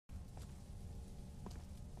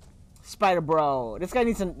Spider Bro. This guy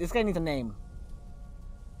needs a name.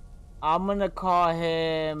 I'm gonna call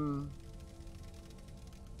him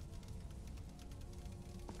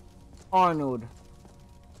Arnold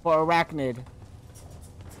for Arachnid.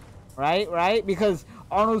 Right? Because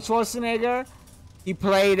Arnold Schwarzenegger, he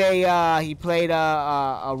played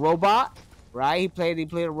a robot, right? He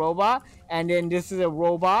played a robot, and then this is a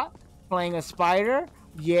robot playing a spider.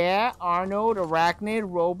 Yeah, Arnold, Arachnid,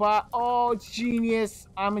 robot. Oh, genius!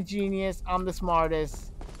 I'm a genius. I'm the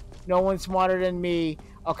smartest. No one's smarter than me.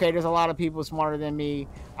 Okay, there's a lot of people smarter than me.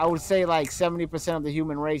 I would say like 70% of the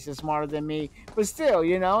human race is smarter than me. But still,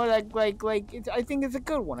 you know, I think it's a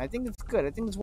good one. I think it's good. I think it's